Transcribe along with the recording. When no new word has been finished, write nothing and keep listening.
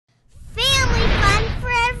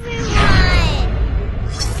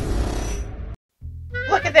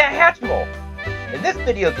Hatchimal. In this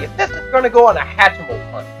video, the assistant's going to go on a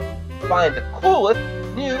Hatchimal hunt to find the coolest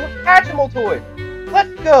new Hatchimal toys. Let's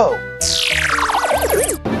go!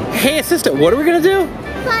 Hey assistant, what are we going to do?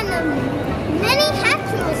 Find many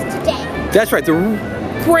Hatchimals today. That's right, the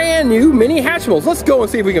brand new mini Hatchimals. Let's go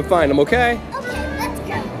and see if we can find them, okay? Okay, let's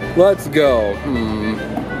go. Let's go.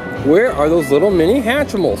 Where are those little mini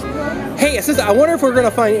Hatchimals? Hey assistant, I wonder if we're going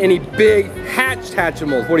to find any big hatched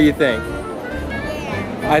Hatchimals. What do you think?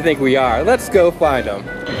 Yeah. I think we are. Let's go find them.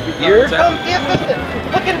 Here comes the assistant,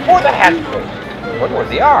 looking for the Hatchimals. I wonder where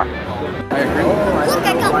they are. Look,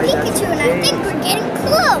 I got Pikachu and I think we're getting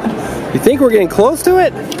close. You think we're getting close to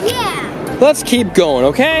it? Yeah. Let's keep going,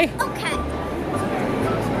 okay? Okay.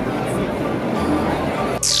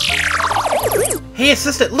 Hey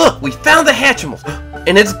assistant, look, we found the Hatchimals,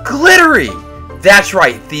 and it's glittery! That's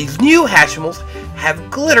right, these new Hatchimals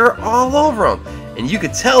have glitter all over them, and you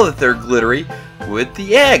can tell that they're glittery with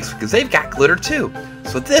the eggs, because they've got glitter too.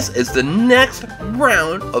 So this is the next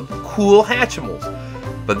round of cool Hatchimals,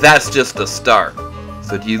 but that's just the start.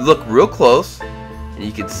 So if you look real close, and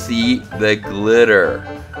you can see the glitter.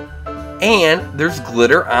 And there's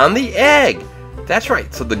glitter on the egg. That's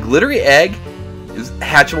right, so the glittery egg is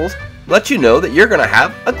Hatchimals let you know that you're gonna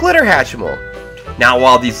have a glitter Hatchimal. Now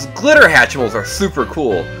while these glitter Hatchimals are super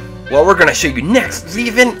cool, what we're gonna show you next is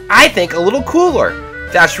even, I think, a little cooler.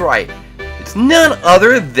 That's right, it's none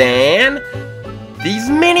other than these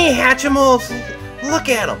mini Hatchimals. Look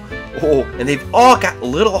at them. Oh, and they've all got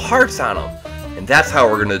little hearts on them. And that's how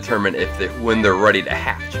we're gonna determine if when they're ready to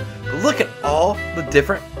hatch. But look at all the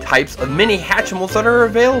different types of mini Hatchimals that are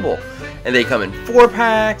available. And they come in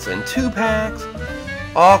 4-packs and 2-packs.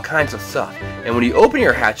 All kinds of stuff. And when you open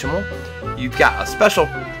your Hatchimal, you've got a special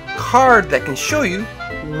card that can show you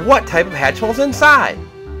what type of Hatchimal's inside.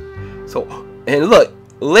 So, and look,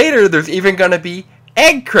 later there's even gonna be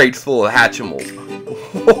egg crates full of Hatchimals.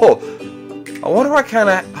 Whoa, I wonder what kind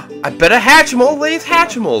of, I bet a Hatchimal lays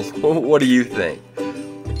Hatchimals. What do you think?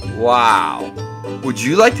 Wow. Would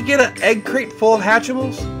you like to get an egg crate full of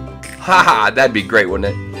Hatchimals? Haha, that'd be great,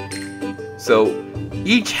 wouldn't it? So,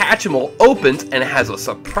 each Hatchimal opens and it has a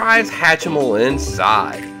surprise Hatchimal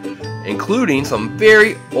inside, including some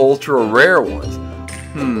very ultra rare ones.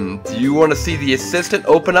 Do you want to see the assistant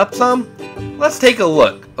open up some? Let's take a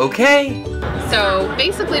look, okay? So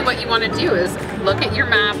basically what you want to do is look at your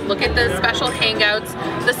map, look at the special hangouts.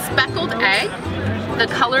 The speckled egg, the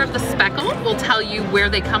color of the speckle will tell you where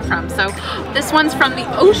they come from. So this one's from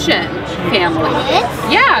the ocean family.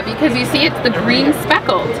 Yeah, because you see it's the green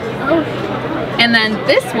speckled. And then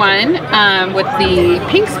this one with the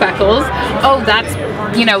pink speckles, oh, that's,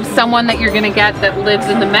 you know, someone that you're gonna get that lives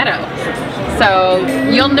in the meadow. So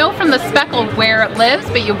you'll know from the speckle where it lives,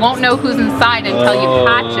 but you won't know who's inside until you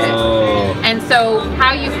hatch it. And so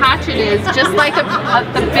how you hatch it is just like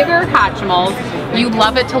the bigger Hatchimals, you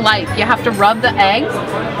love it to life. You have to rub the egg,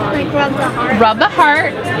 Like rub the heart. rub the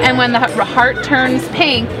heart, and when the heart turns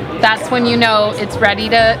pink, that's when you know it's ready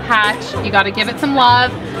to hatch. You got to give it some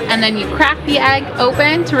love, and then you crack the egg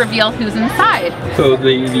open to reveal who's inside. So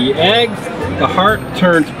the egg, the heart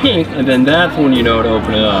turns pink, and then that's when you know to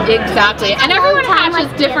open it up. Exactly, and everyone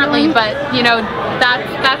hatches differently, but you know that's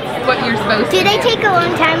what you're supposed to do. Do they take a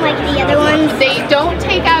long time like the other ones? They don't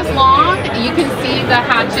take as long. You can see the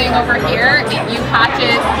hatching over here. You hatch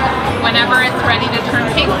it whenever it's ready to turn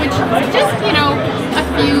pink, which is just, you know, a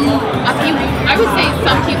few, I would say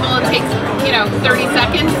some people it takes, you know, 30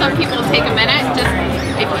 seconds. Some people it take a minute. Just,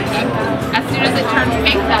 as soon as it turns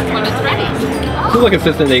pink, that's when it's ready. So look,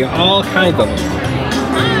 assistant, they got all kinds of them.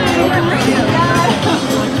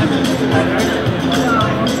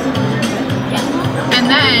 And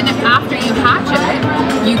then after you hatch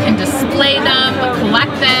it, you can display them,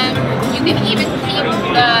 collect them. You can even keep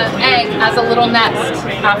the egg as a little nest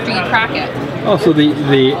after you crack it. Oh, so the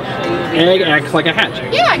egg acts like a hatch.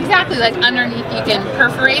 Yeah, exactly. Like underneath you can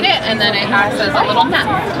perforate it and then it acts as a little nest.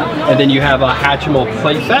 And then you have a Hatchimal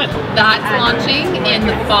playset. That's launching in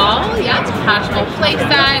the fall. Yeah, it's a Hatchimal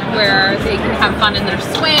playset where they can have fun in their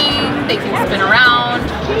swing, they can spin around,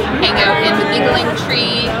 hang out in the giggling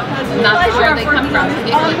tree. And that's where they come from, the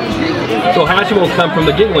giggling tree. So Hatchimals come from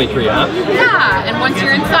the giggling tree, huh? Yeah, and once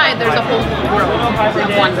you're inside, there's a whole world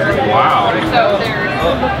of wonder. Wow. So there's,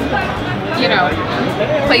 you know,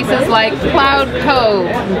 places like Cloud Cove,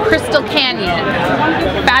 Crystal Canyon,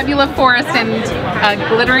 Fabula Forest, and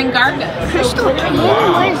Glittering Garden. Crystal Canyon?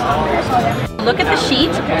 What is that? Look at the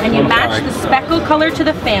sheet and you match the speckle color to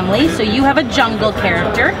the family, so you have a jungle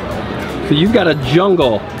character. So you've got a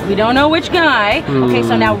jungle. We don't know which guy. Okay,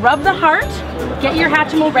 so now rub the heart. Get your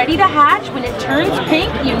Hatchimal ready to hatch. When it turns pink,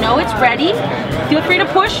 you know it's ready. Feel free to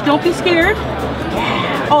push. Don't be scared.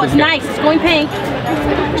 Yeah. Oh, it's nice. It's going pink.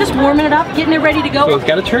 Just warming it up, getting it ready to go. So it's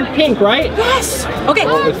got to turn pink, right? Yes. Okay.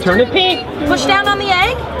 Oh, let's turn it pink. Push down on the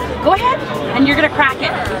egg. Go ahead. And you're going to crack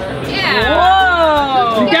it.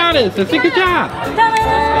 Yeah. Whoa. You got it. That's a good job.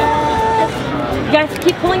 You guys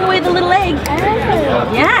keep pulling away the little egg.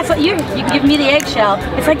 Yeah, so you can give me the eggshell.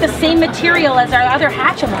 It's like the same material as our other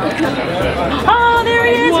Hatchimal. Oh, there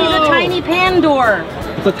he is. Whoa. He's a tiny Pandor.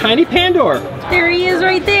 It's a tiny Pandor. There he is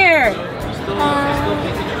right there.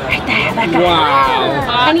 Right there, that guy.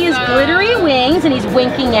 Wow. And he has glittery wings and he's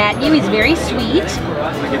winking at you. He's very sweet.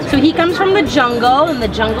 So he comes from the jungle, and the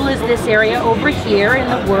jungle is this area over here in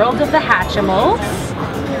the world of the Hatchimals.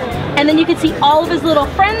 And then you can see all of his little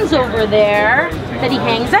friends over there that he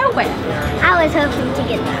hangs out with. I was hoping to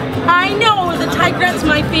get that. I know, the tigret's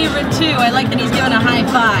my favorite too. I like that he's giving a high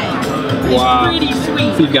five. He's pretty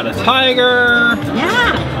sweet. So you've got a tiger.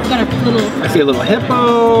 Yeah, we've got a little... I see a little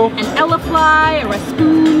hippo. An elefly or a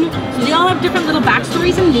spoon. So they all have different little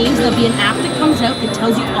backstories and names. There'll be an app that comes out that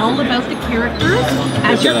tells you all about the characters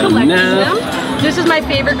as you're collecting them. This is my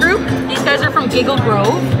favorite group. These guys are from Giggle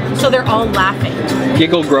Grove, so they're all laughing.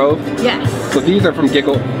 Giggle Grove? Yes. So these are from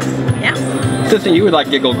Giggle. Yeah. Sister, you would like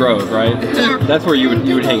Giggle Grove, right? Yeah. That's where you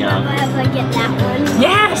would hang out. If I get that one.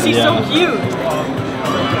 Yeah, she's so cute.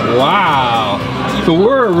 Wow. So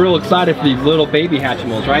we're real excited for these little baby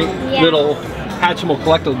Hatchimals, right? Yeah. Little Hatchimal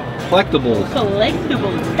collectibles.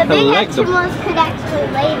 Collectibles. The big Hatchimals could actually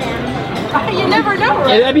lay them. You never know,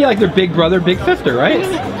 right? That'd be like their big brother, big sister, right?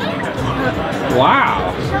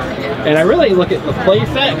 Wow. And I really look at the play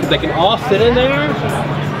set because they can all sit in there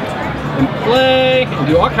and play and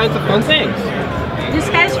do all kinds of fun things. This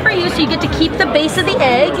guy's for you, so you get to keep the base of the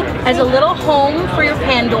egg as a little home for your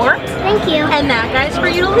Pandor. Thank you. And that guy's for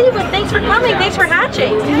you to leave with. Thanks for coming. Thanks for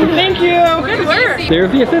hatching. Thank you. Good work. There's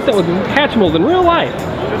the assistant with Hatchimals in real life.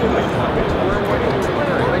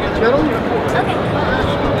 Okay.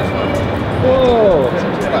 Whoa.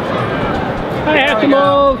 Hi,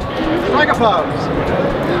 Hatchimals. Like a pose.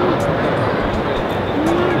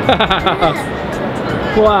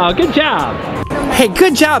 Wow, good job. Hey,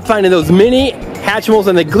 good job finding those mini Hatchimals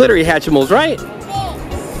and the glittery Hatchimals, right?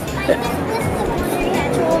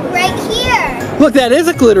 Right here. Look, that is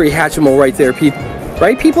a glittery Hatchimal right there, people.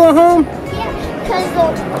 Right, people at home? Yeah, because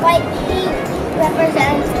the white paint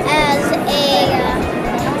represents as a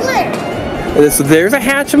glitter. And so there's a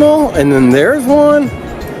Hatchimal, and then there's one,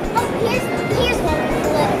 Oh, here's one with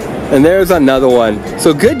glitter. and there's another one.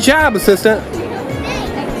 So good job, assistant.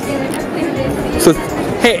 So,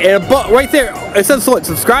 hey, and right there, it says what,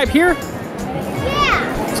 subscribe here?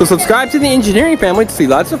 Yeah. So subscribe to the Engineering Family to see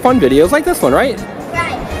lots of fun videos like this one, right?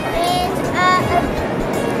 Right.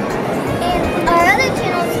 And our other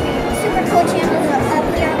channels, super cool channels, are up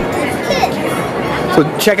here with kids. So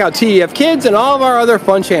check out TEF Kids and all of our other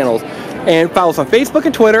fun channels. And follow us on Facebook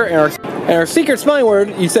and Twitter. And our secret spelling word,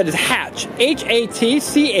 you said, is Hatch.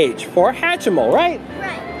 H-A-T-C-H for Hatchimal, right?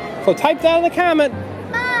 Right. So type that in the comment.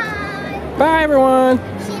 Bye. Bye, everyone.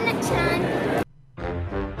 See you next time.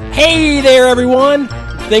 Hey there, everyone.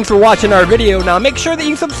 Thanks for watching our video. Now make sure that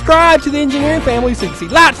you subscribe to the Engineering Family so you can see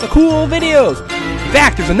lots of cool videos. In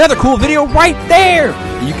fact, there's another cool video right there.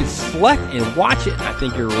 You can select and watch it. I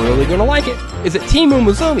think you're really going to like it. Is it Team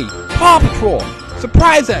Umizoomi, Paw Patrol,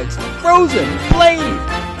 Surprise Eggs, Frozen, Blade,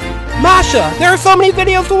 Masha. There are so many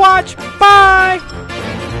videos to watch. Bye.